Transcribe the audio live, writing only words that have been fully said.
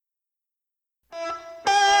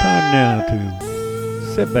Time now to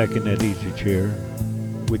sit back in that easy chair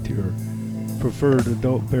with your preferred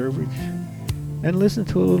adult beverage and listen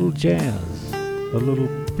to a little jazz, a little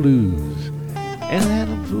blues, and add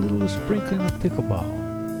a little sprinkling of pickleball.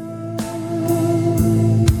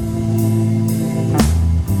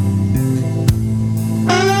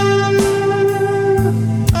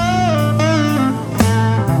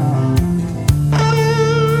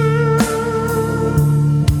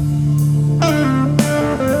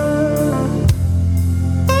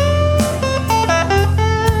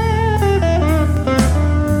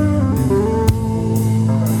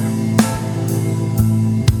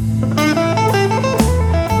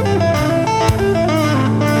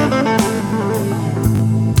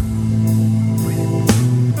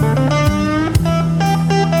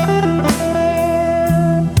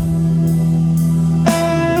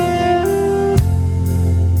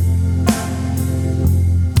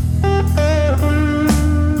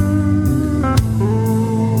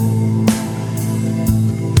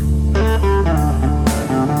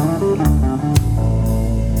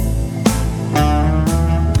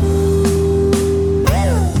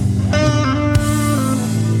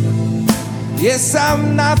 Yes,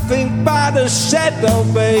 I'm nothing but a shadow,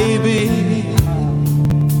 baby.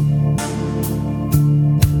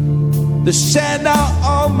 The shadow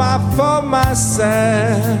for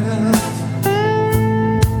myself.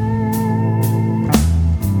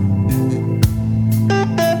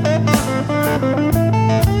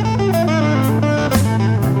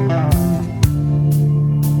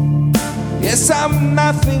 Yes, I'm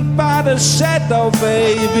nothing but a shadow,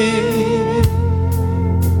 baby.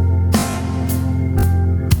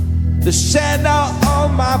 The shadow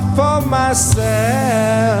for myself.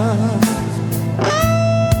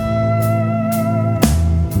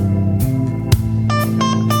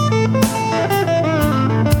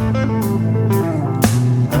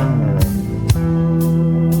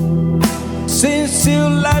 Since you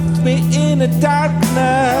left me in the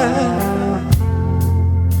darkness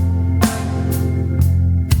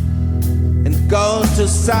and gone to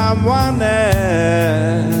someone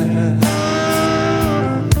else,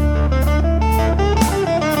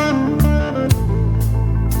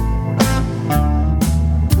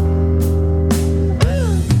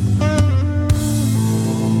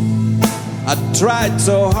 I tried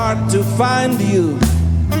so hard to find you.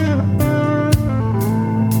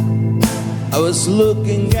 I was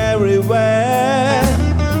looking everywhere.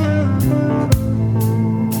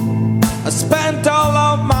 I spent all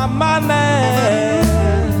of my money.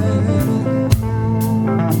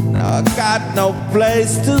 Now I got no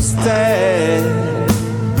place to stay.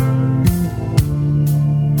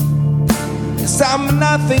 'Cause I'm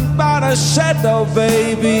nothing but a shadow,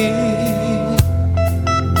 baby.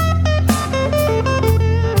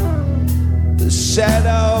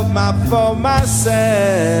 Shadow for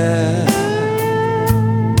myself.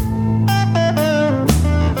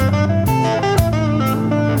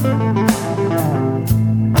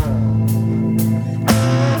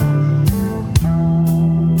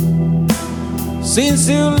 Since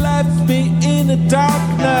you left me in the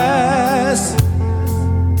darkness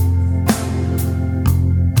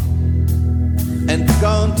and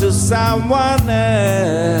gone to someone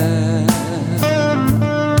else,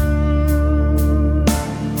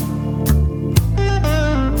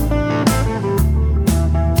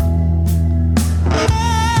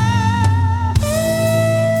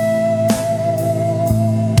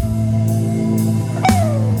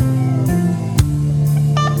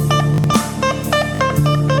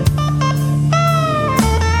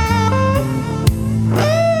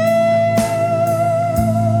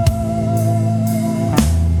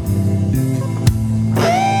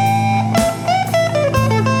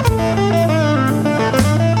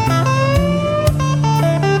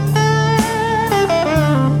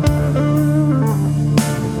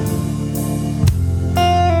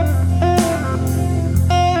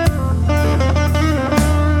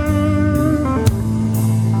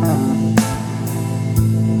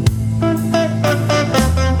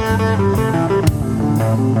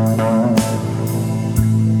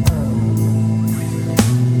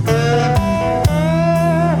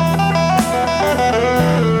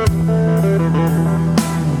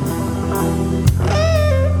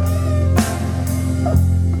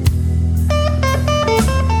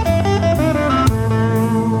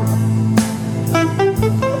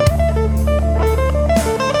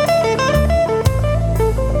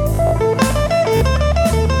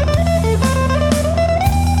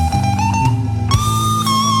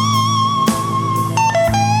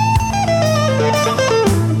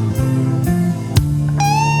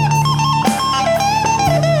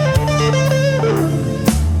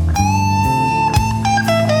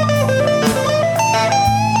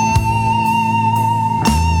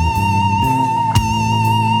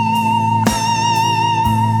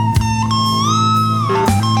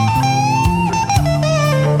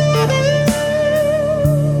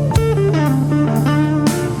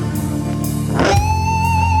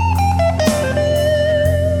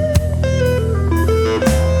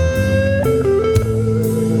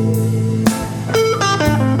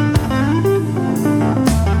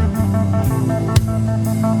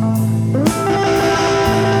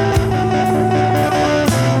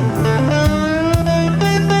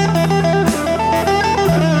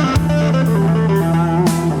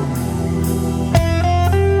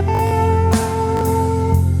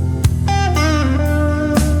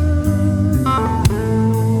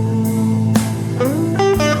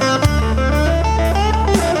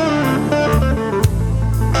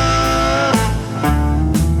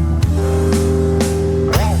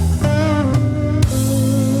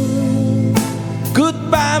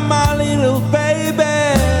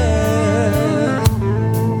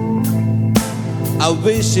 I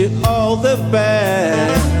wish you all the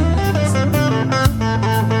best.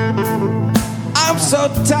 I'm so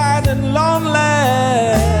tired and lonely.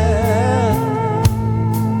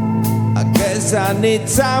 I guess I need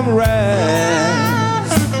some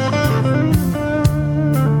rest.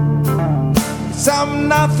 'Cause I'm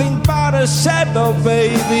nothing but a shadow,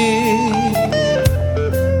 baby.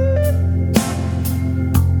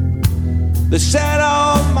 The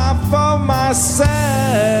shadow for myself.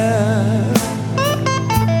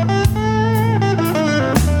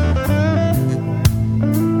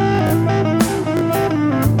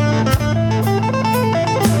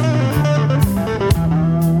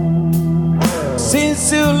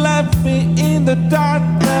 Since you left me in the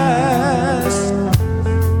darkness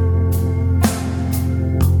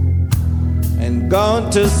and gone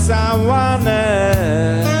to someone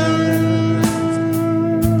else,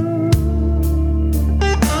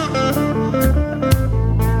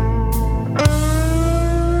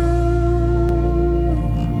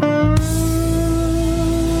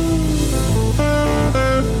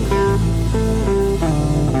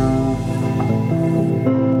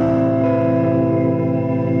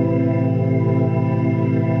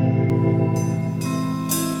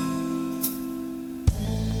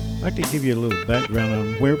 I'd like to give you a little background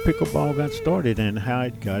on where pickleball got started and how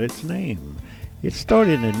it got its name. It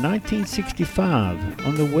started in 1965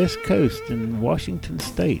 on the West Coast in Washington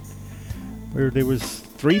State, where there was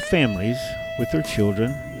 3 families with their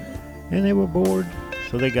children, and they were bored,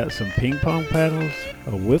 so they got some ping pong paddles,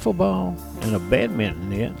 a wiffle ball, and a badminton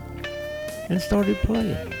net, and started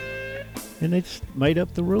playing. And they just made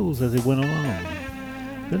up the rules as they went along.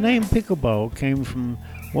 The name pickleball came from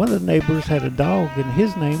one of the neighbors had a dog and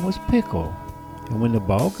his name was Pickle. And when the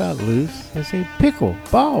ball got loose, they said, "Pickle,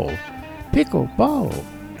 ball, pickle, ball."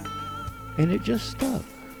 And it just stuck.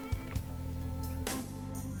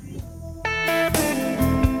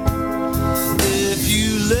 If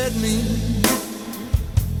you let me,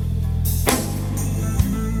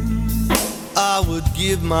 I would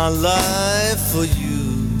give my life for you.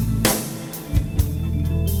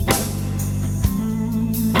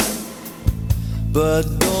 But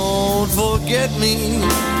don't forget me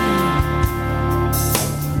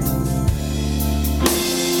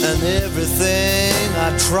and everything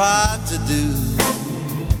I tried to do.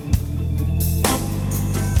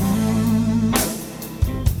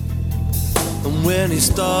 And when he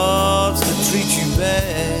starts to treat you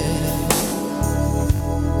bad,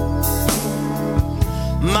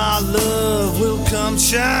 my love will come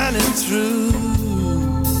shining through.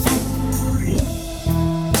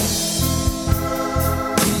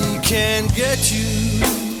 Can get you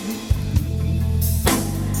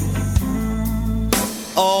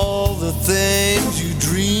all the things you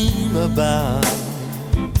dream about.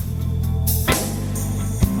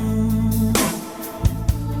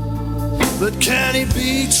 But can it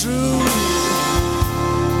be true?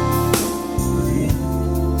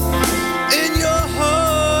 In your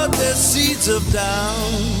heart there's seeds of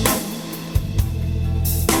doubt.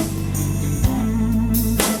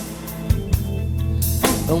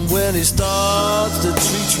 And when he starts to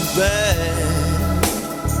treat you bad,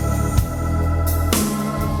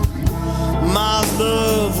 my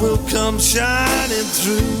love will come shining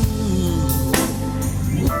through.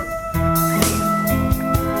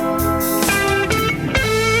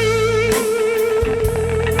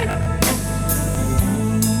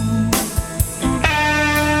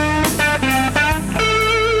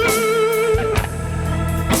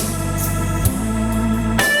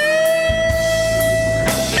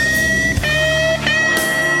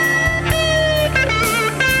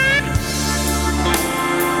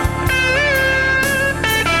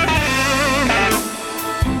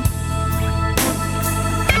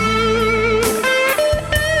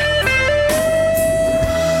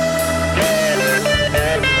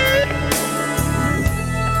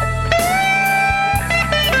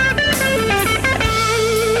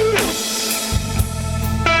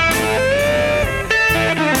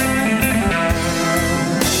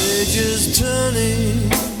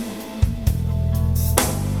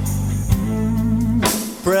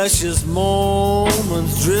 Precious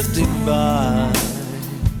moments drifting by.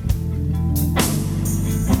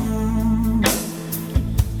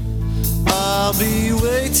 I'll be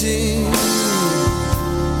waiting.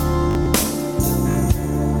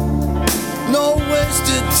 No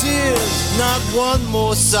wasted tears, not one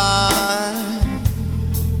more sigh.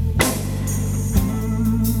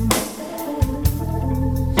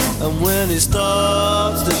 And when he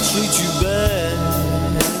starts to treat you bad,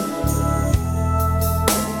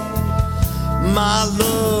 my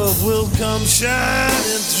love will come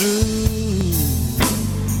shining through.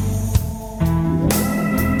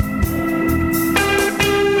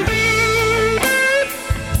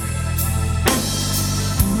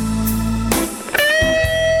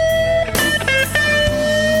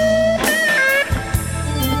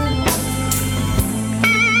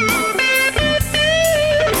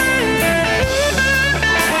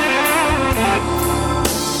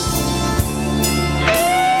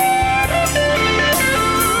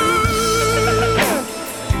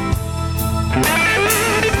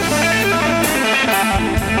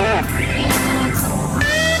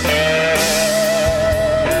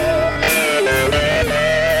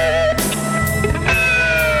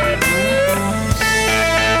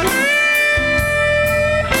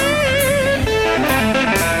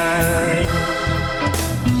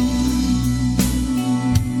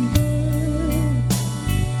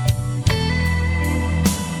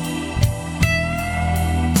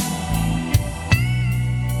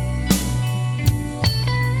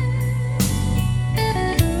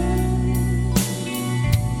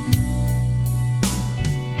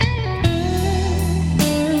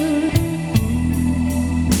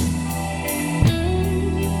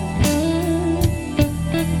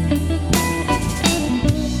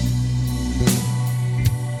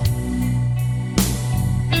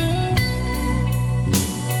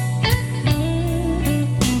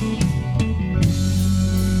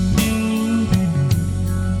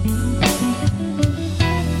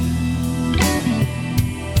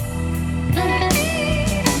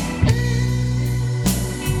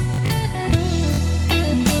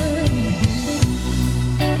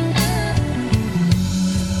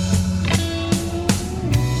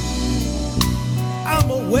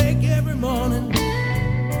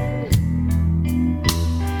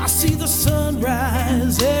 I see the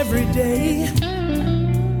sunrise every day.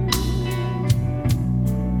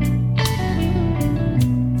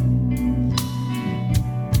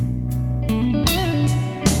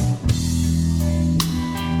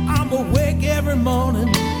 I'm awake every morning.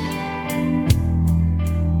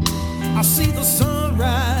 I see the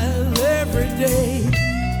sunrise every day.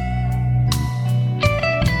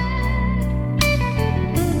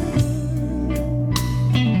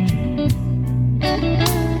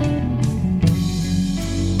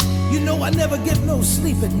 I never get no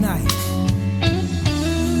sleep at night,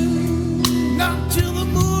 not till the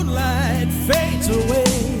moonlight fades away.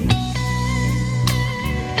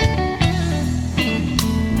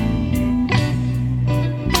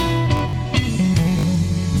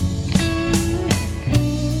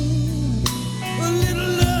 A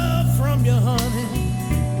little love from you, honey,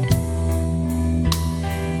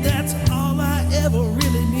 that's all I ever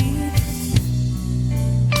really need.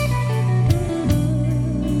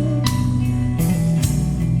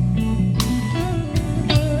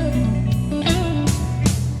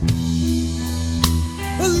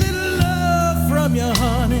 You,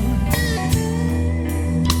 honey,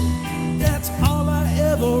 that's all I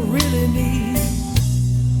ever really need.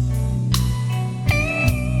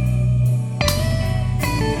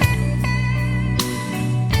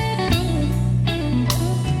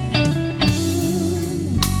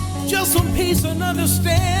 Just some peace and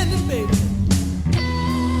understanding, baby,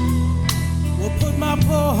 will put my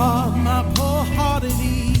poor heart at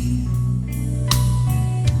ease.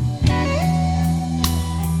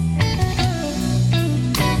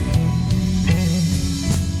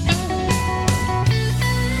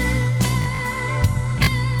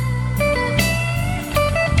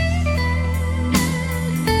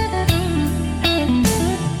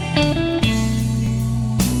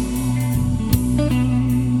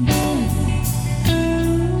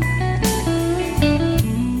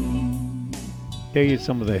 Tell you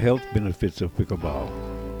some of the health benefits of pickleball.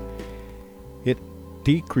 It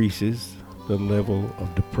decreases the level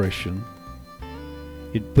of depression.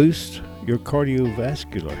 It boosts your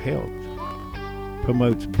cardiovascular health,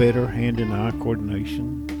 promotes better hand and eye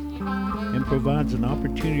coordination, and provides an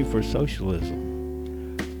opportunity for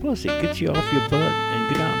socialism. Plus, it gets you off your butt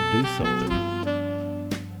and get out and do something.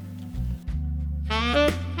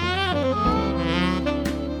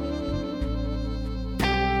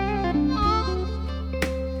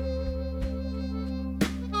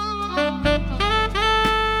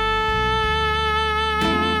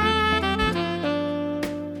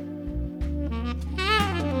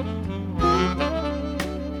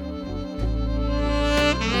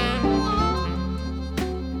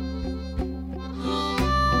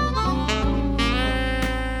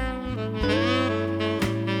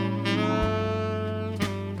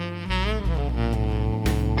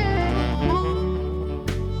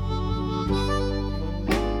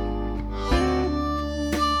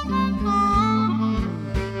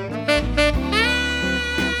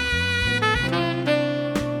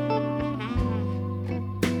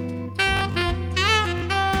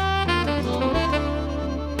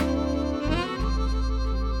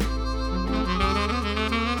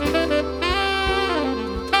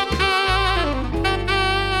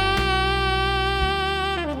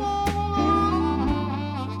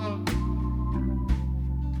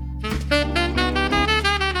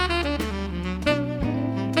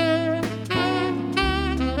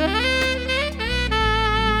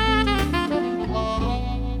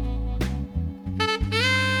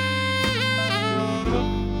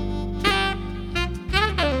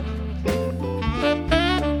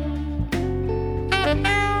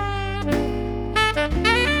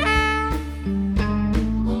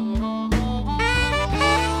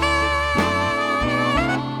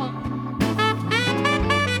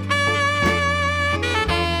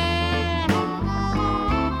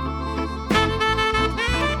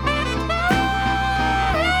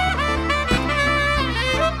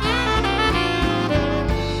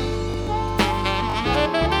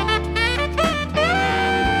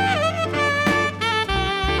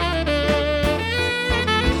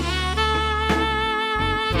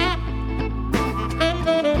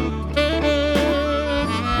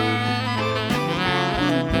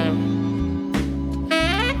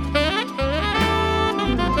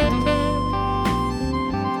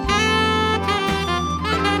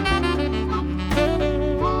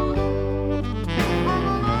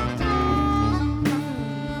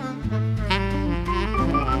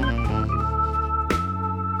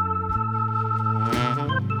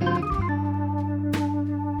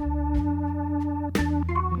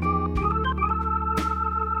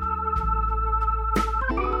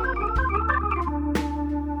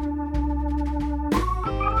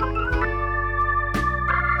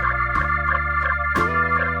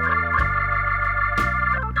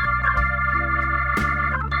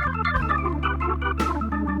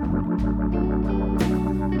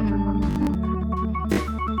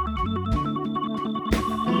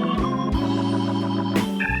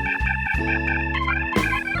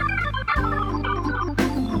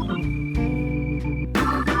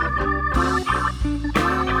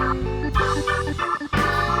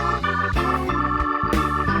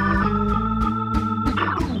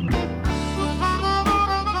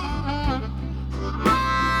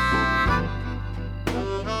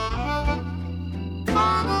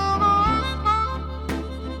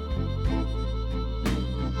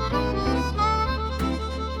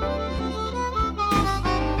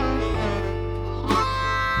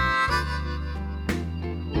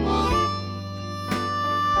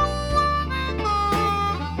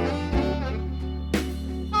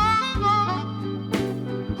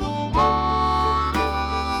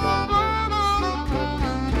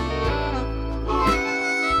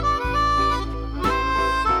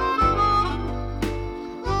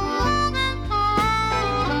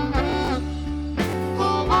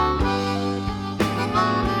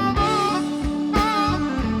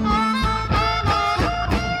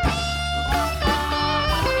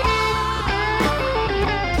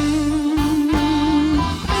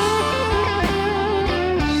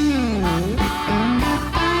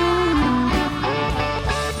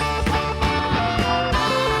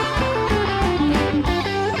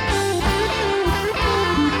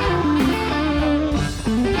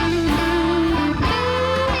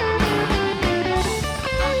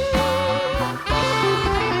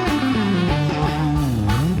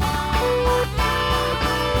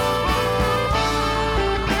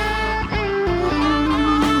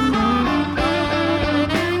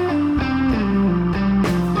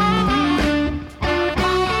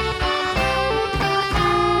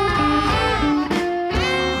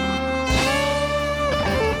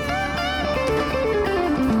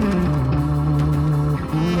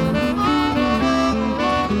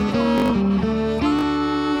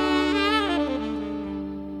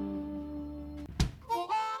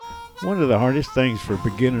 of the hardest things for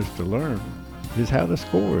beginners to learn is how to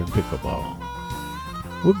score in pickleball.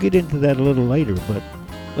 We'll get into that a little later, but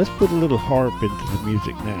let's put a little harp into the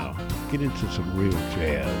music now. Get into some real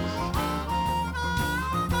jazz.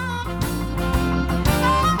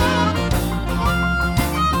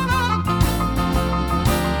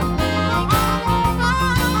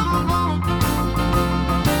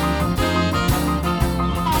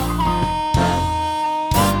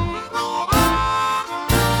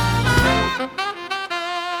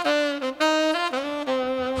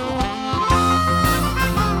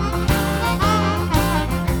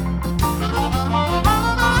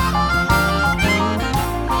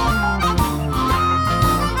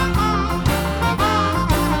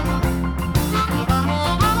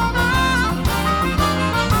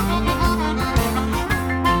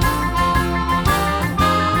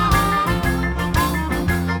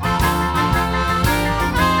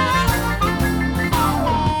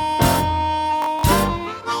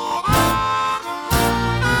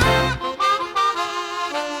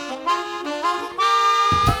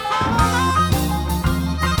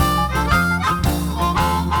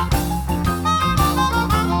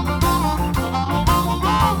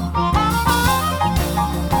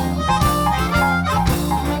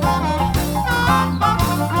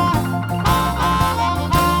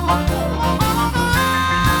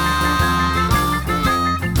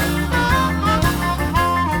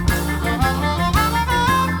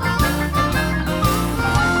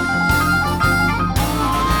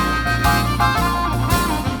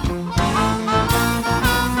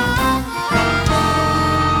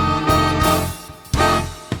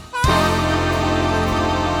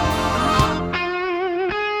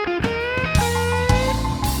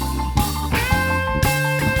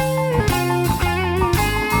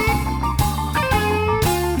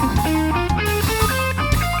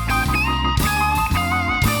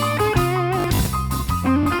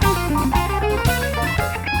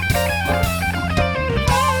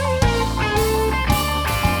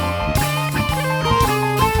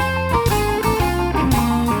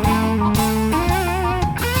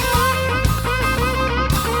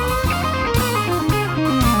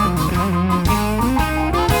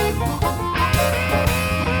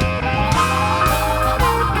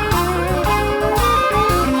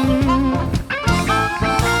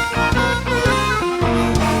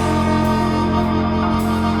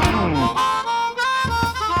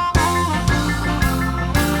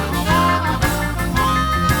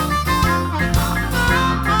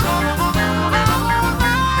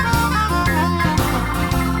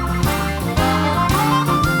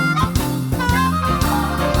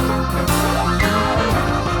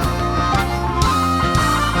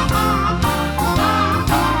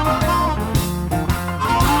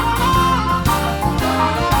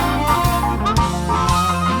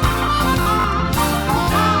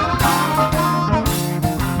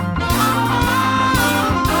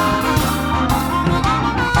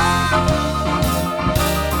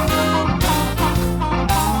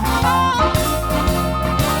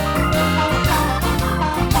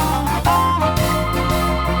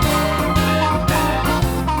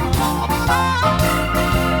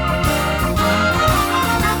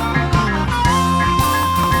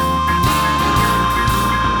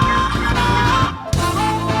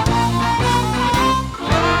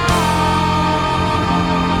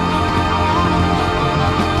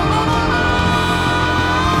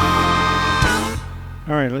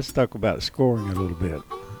 All right, let's talk about scoring a little bit.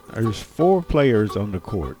 There's 4 players on the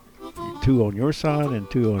court, 2 on your side and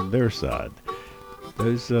 2 on their side.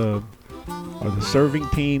 Those are the serving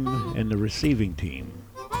team and the receiving team.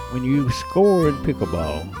 When you score in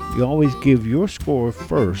pickleball, you always give your score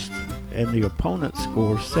first and the opponent's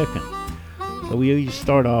score second. So we always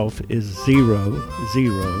start off as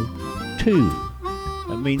 0-0-2.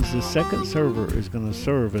 That means the second server is going to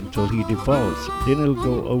serve until he defaults. Then it'll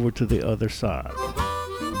go over to the other side.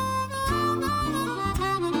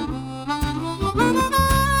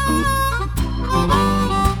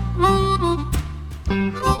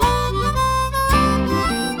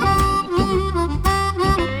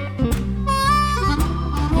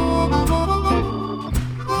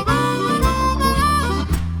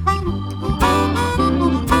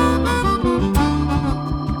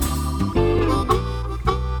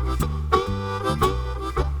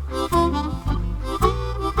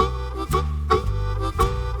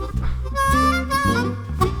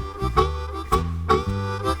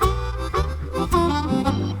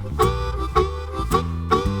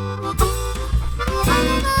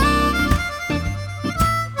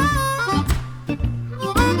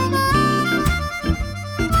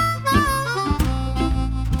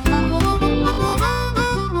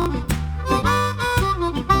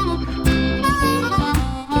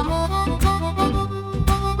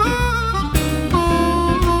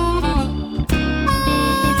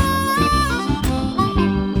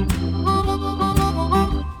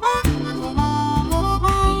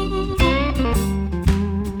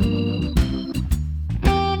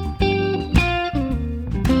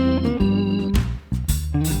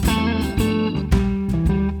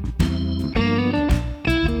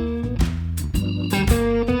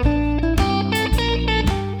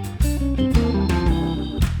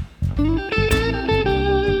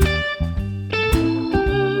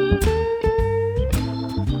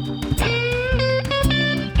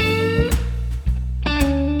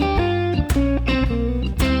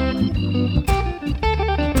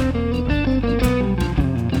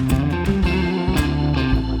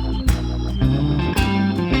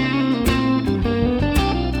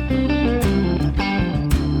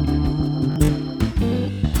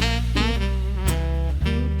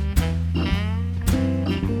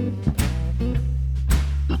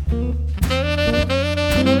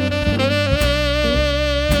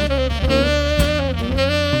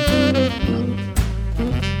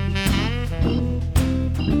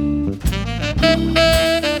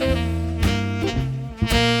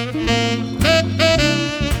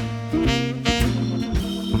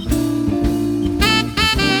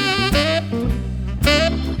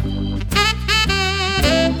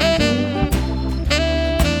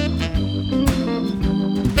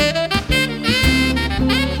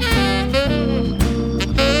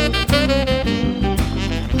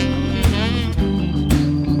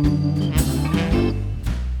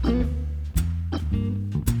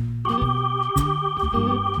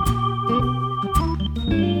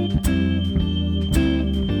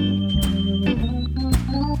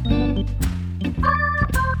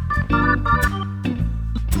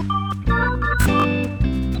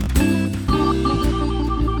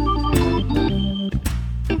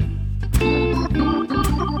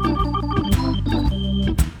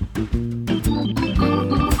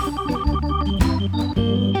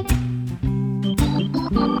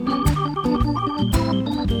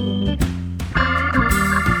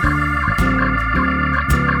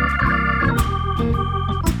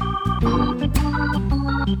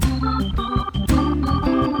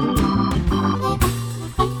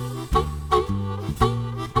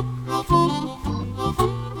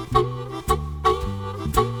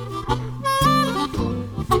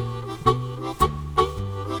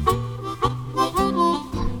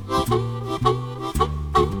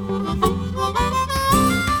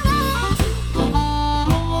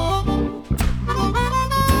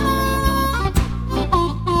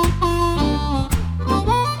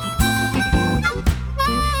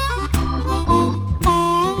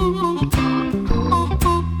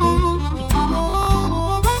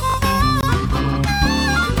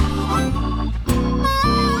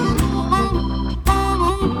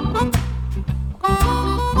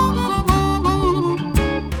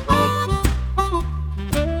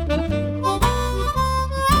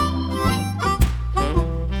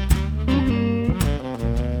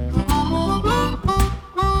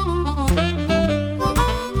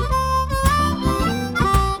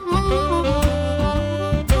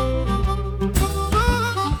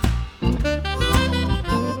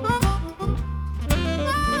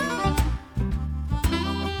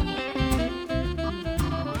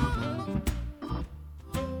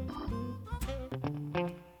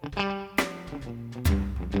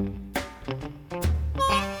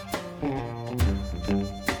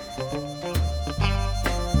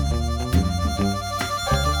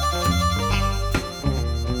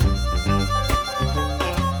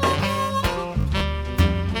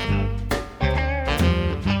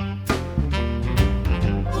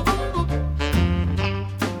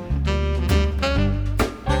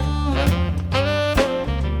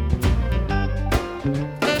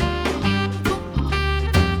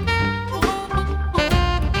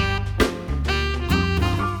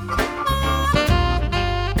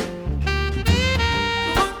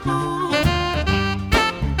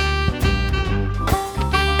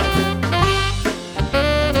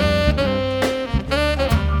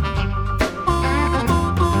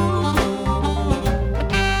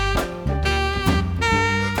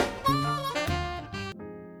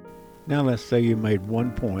 let's say you made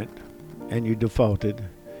 1 point and you defaulted,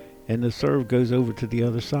 and the serve goes over to the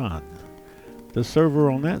other side. The server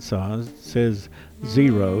on that side says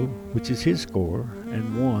 0, which is his score,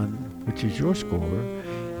 and 1, which is your score,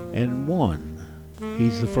 and 1.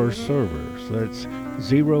 He's the first server, so that's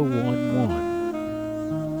 0, 1, 1.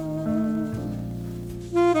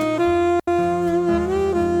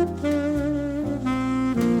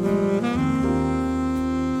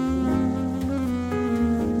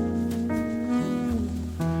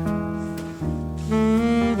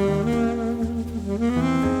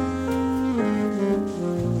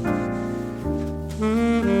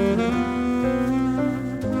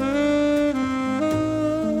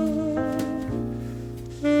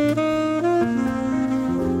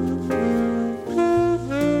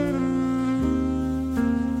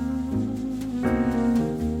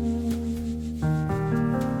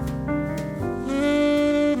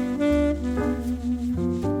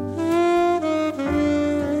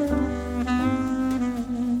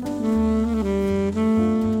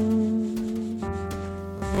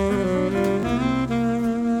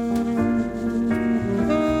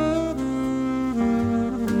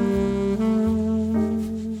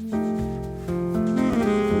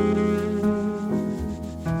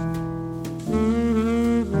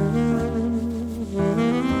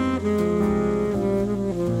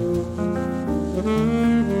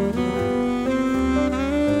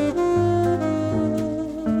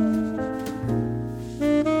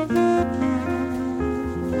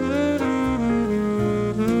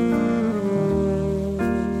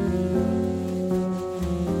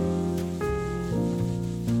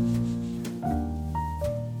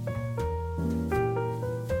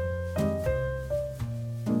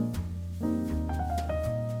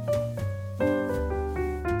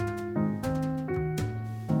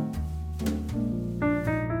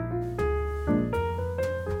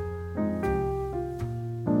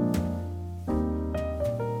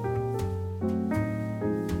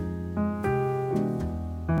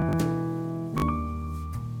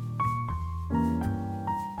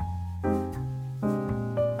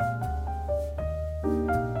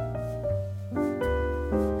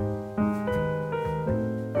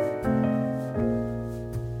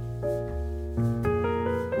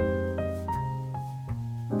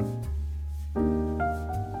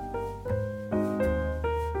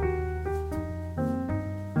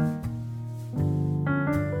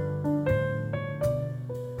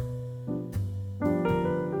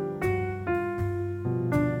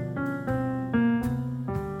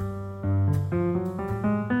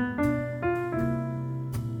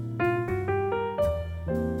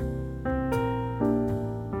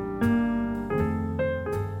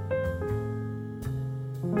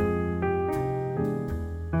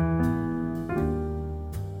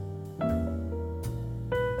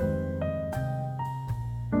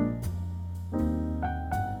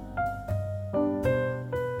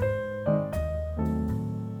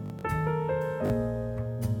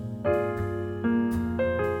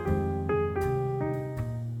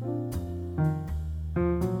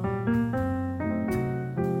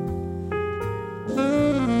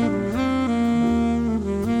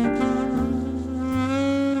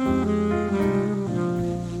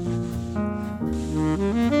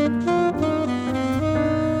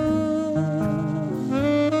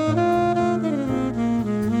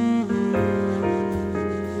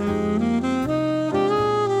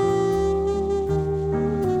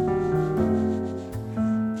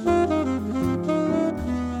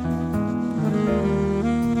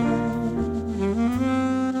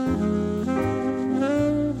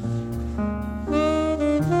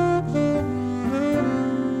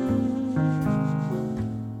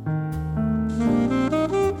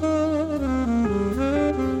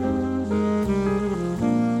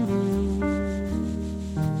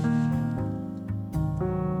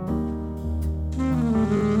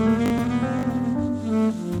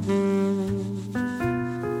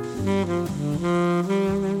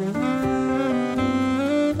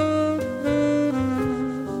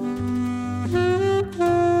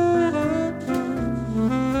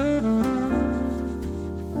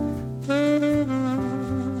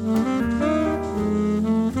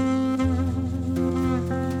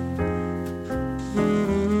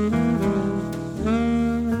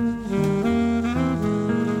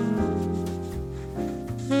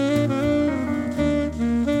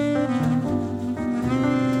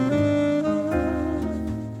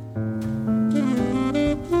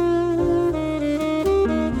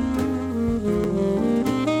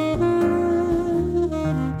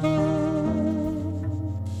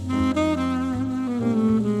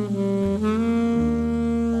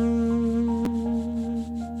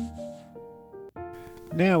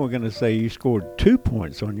 going to say you scored 2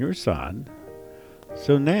 points on your side.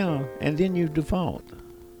 So now, and then you default.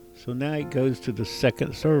 So now it goes to the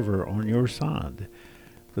second server on your side.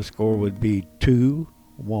 The score would be 2,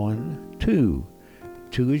 1, 2.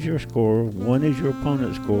 2 is your score, 1 is your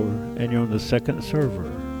opponent's score, and you're on the second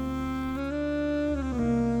server.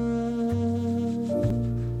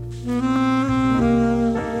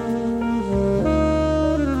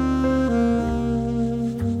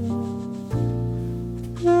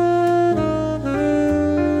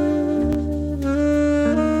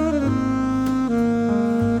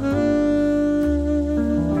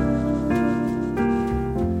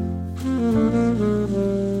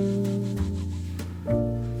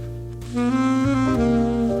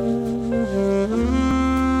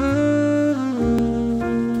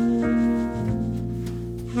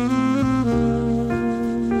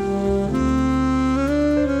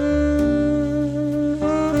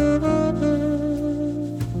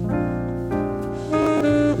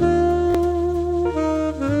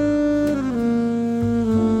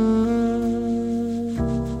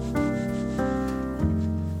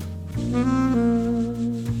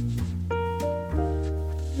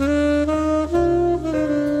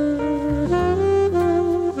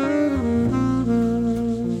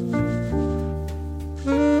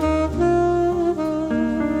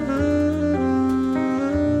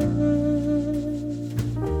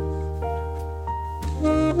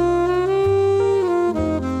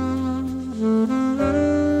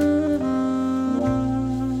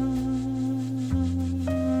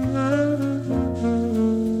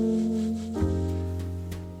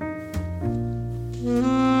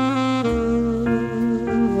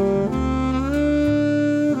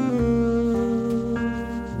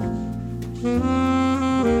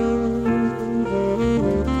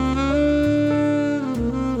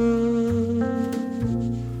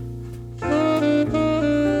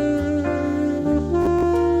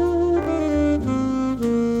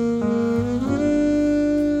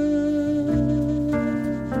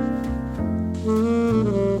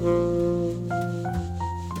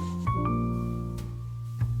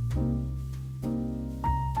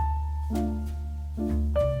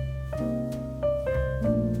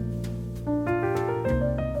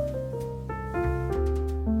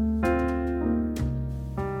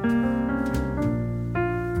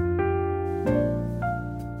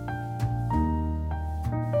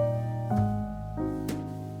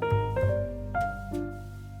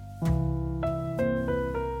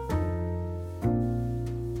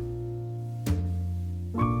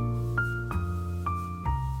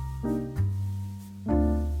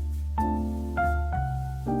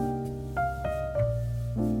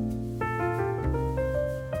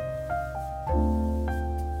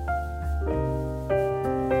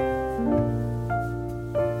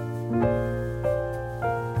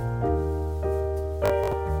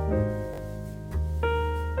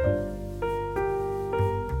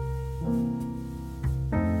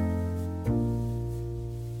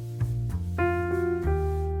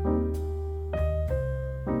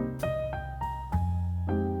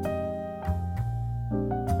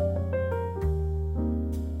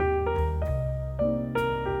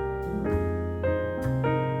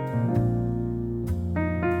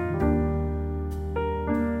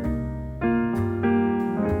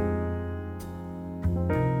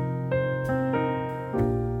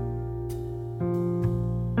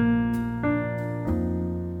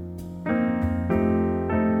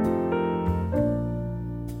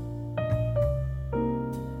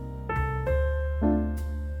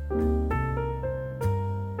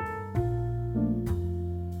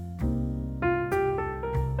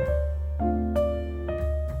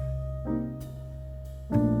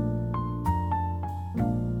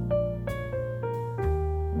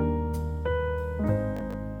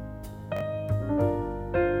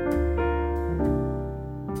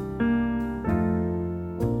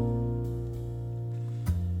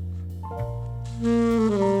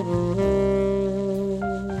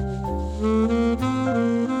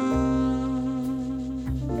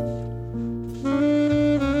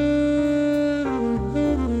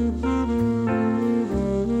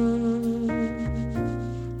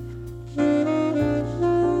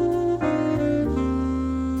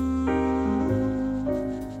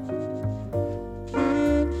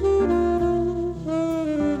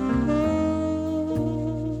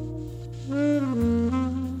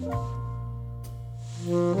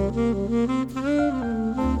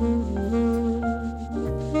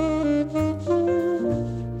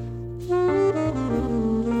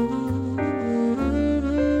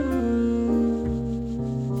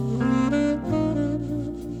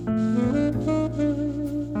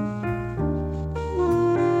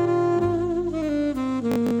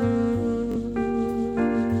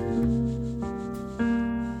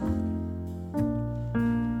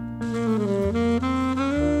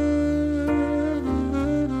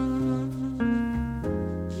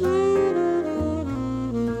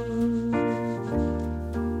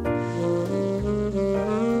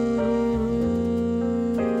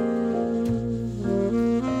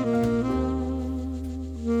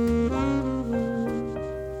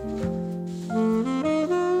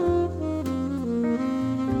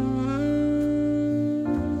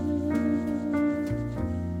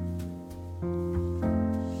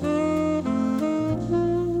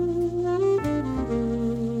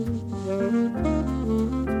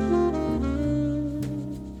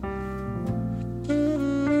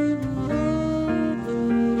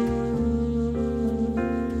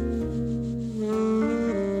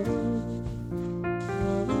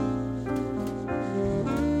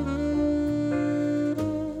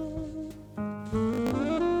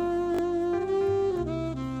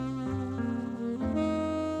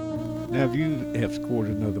 Now, if you have scored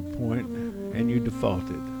another point and you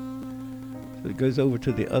defaulted, so it goes over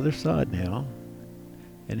to the other side now,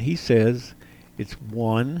 and he says it's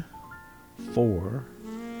 1, 4,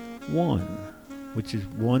 1, which is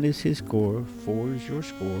 1 is his score, 4 is your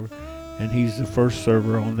score, and he's the first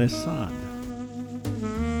server on this side.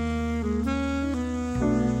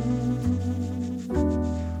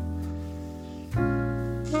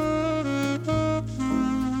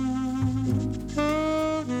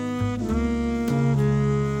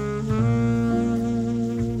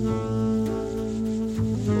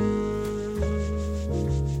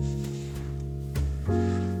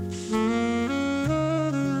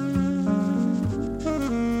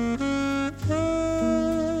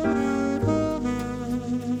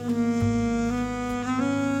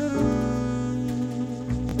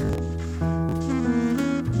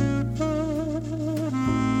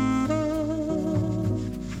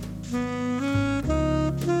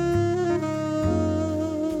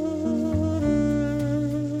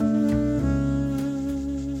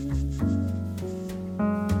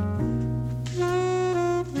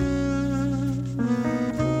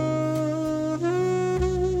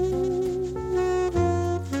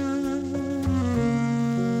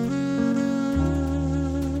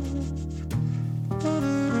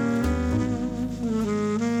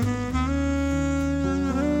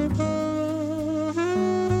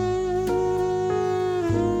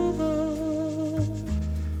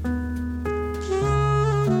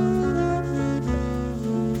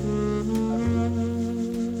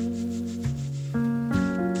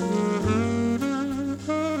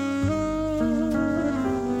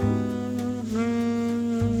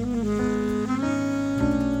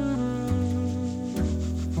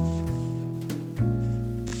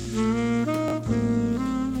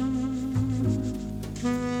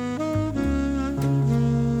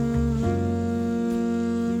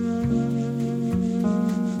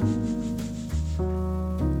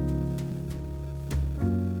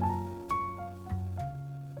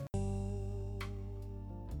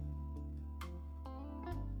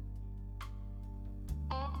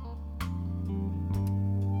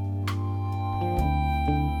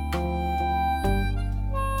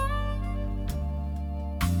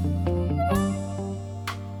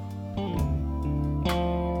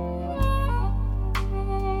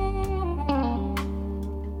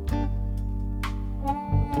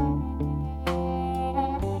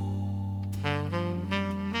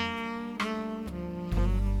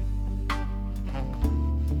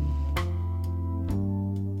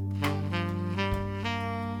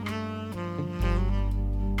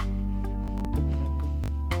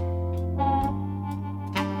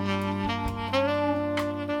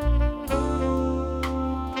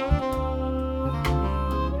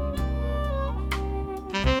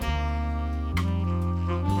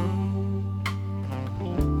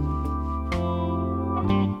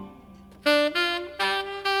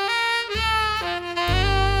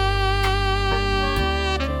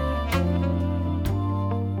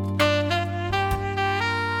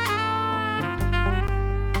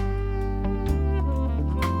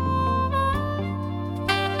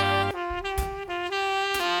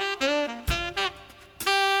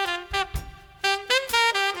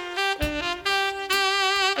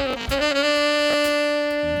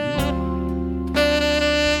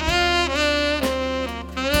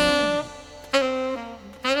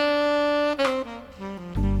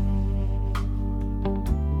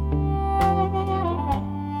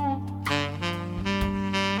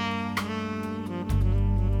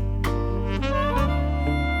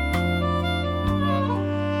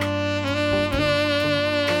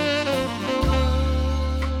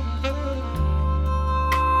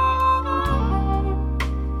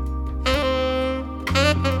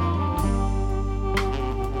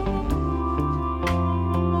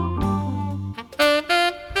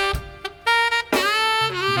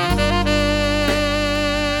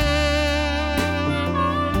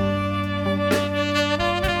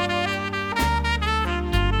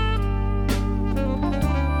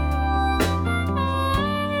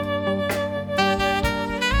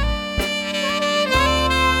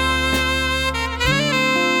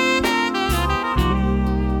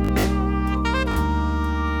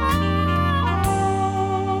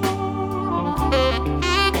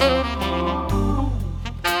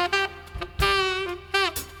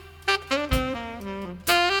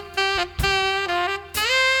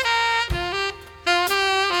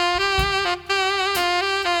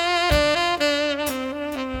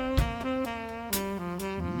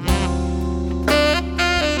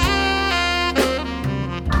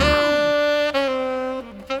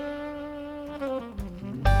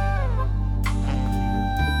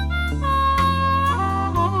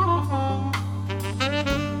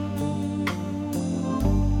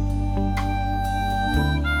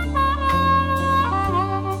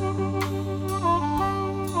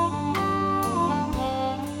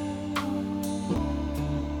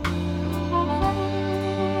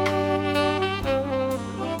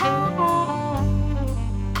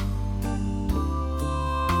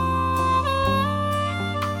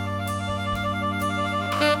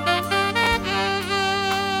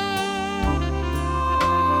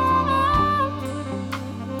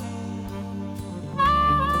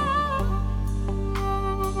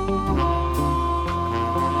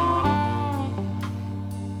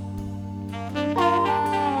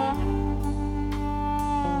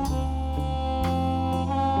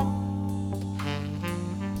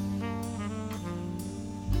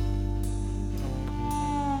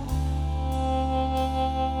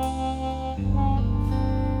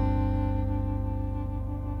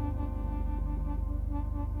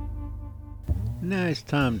 Now it's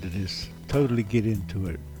time to just totally get into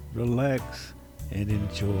it. Relax and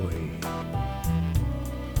enjoy.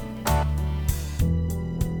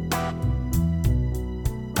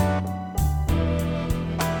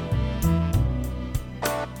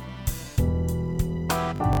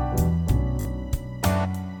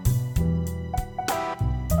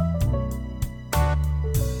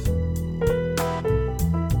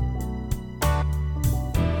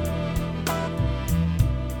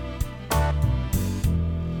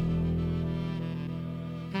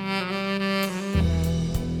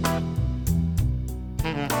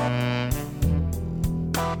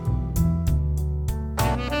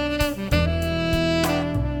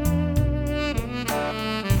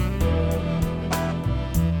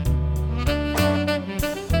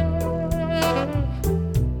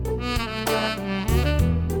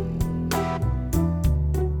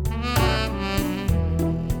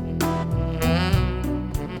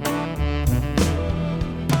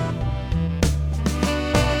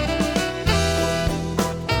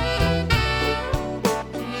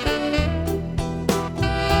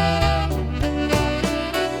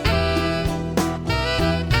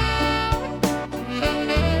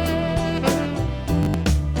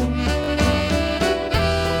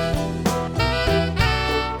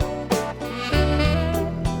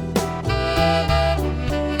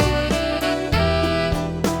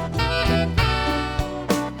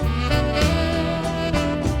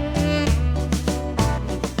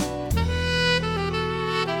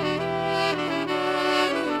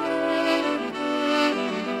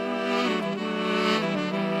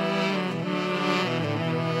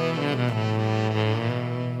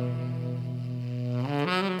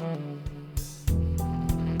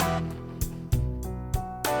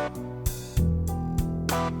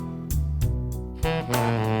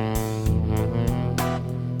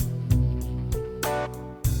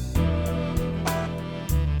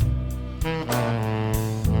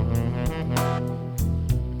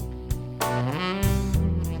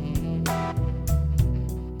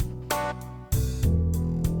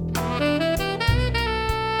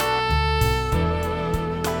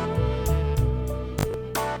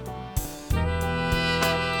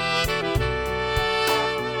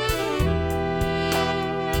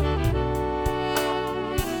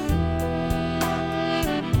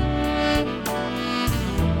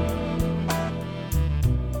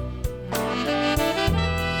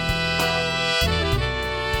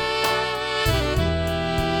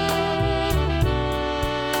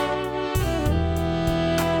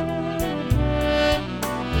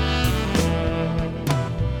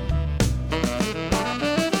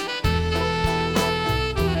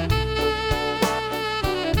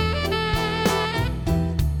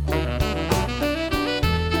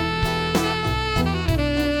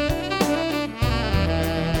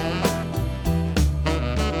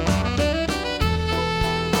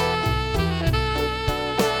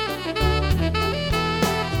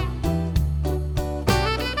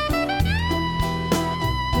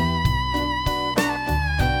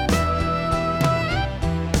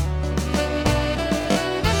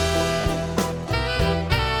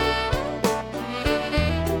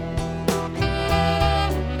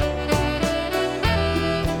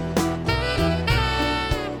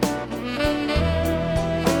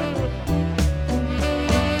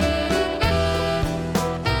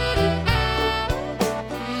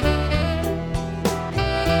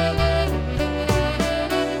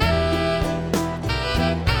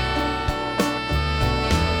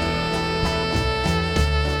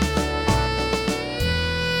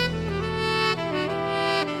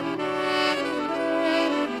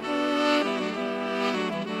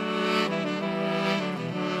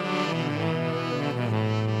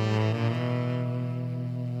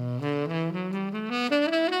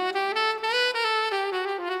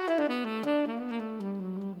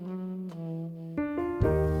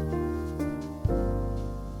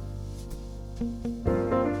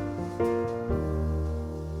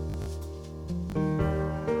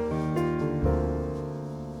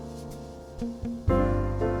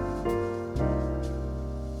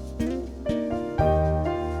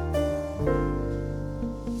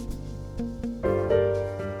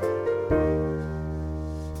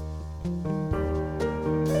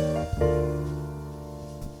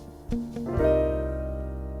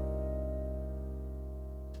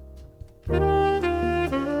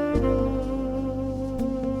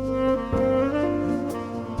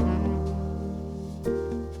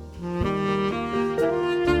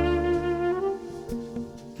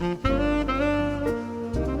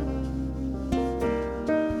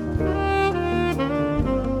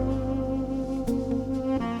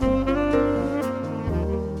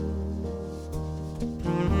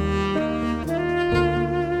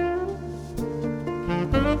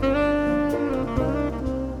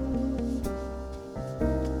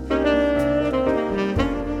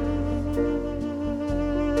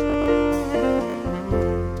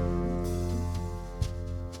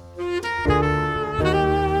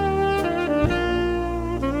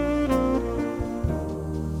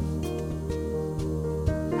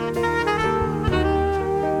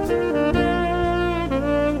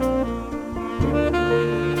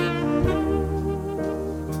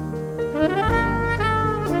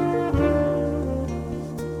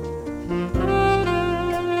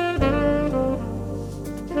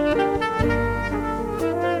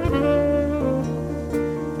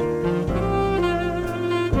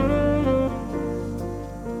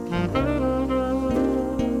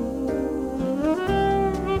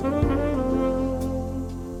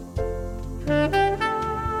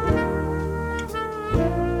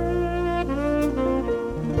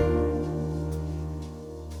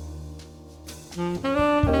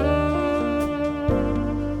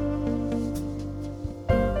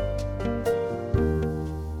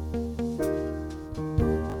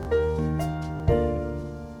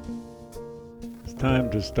 It's time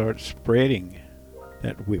to start spreading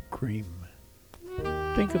that whipped cream.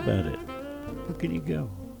 Think about it. Where can you go?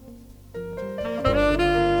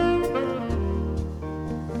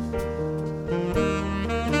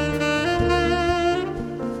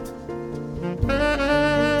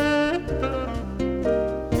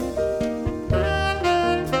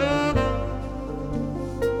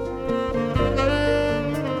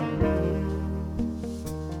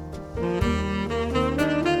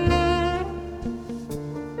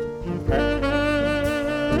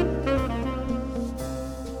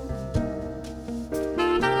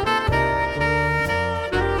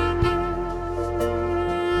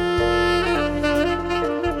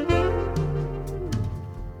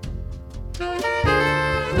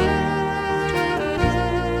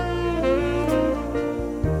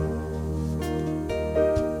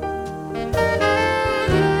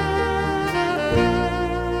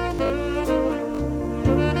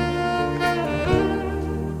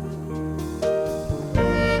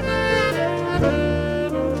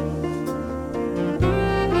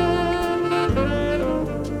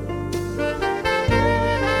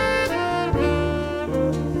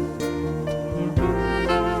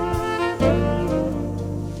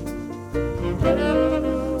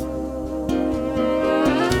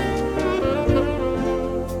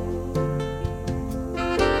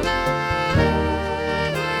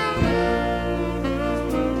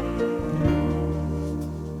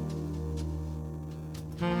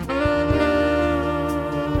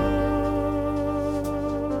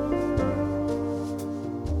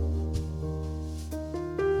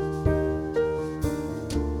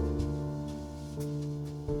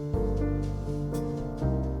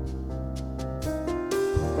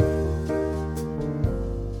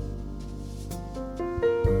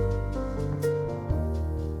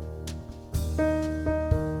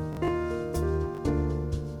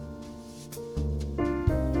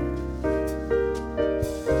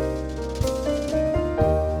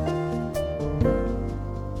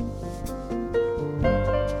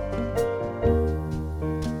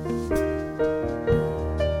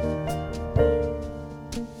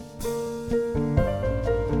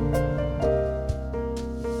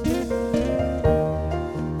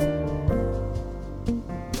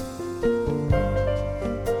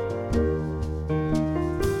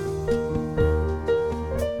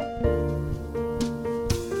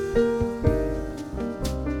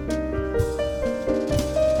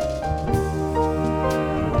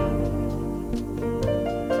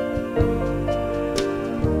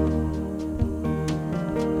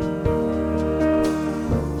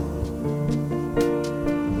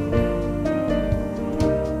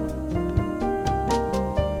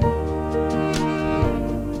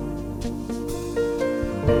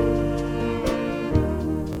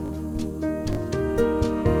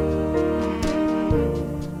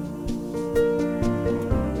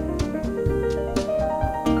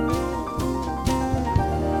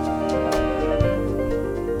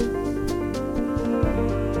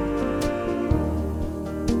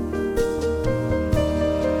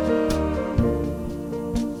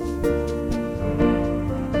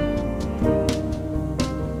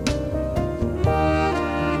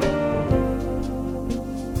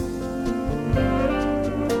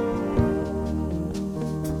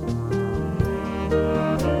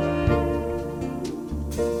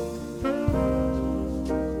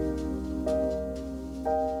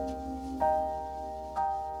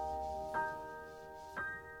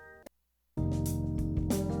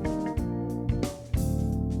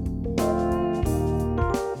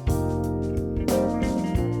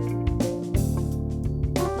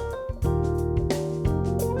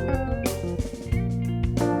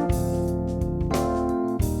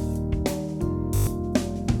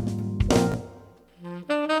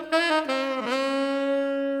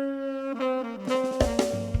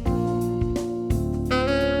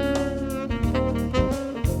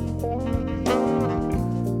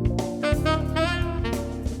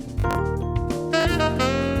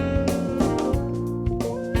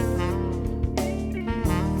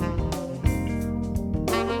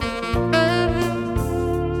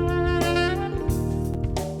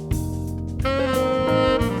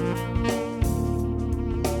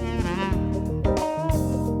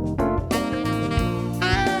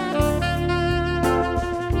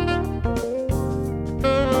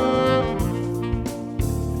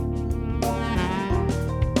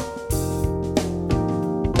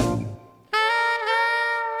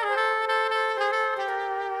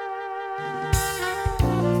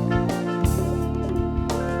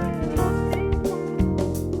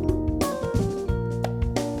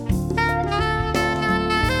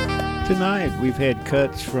 Tonight we've had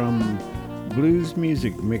cuts from Blues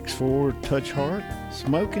Music Mix 4, Touch Heart,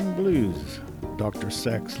 Smokin Blues, Dr.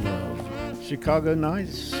 Sax Love, Chicago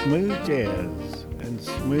Nights, Smooth Jazz, and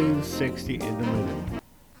Smooth 60 in the Middle.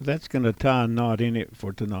 That's gonna tie a knot in it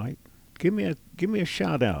for tonight. Give me a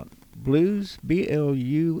shout out. Blues,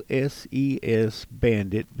 BLUSES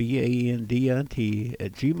Bandit, BANDIT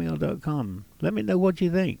 @gmail.com. Let me know what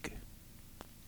you think.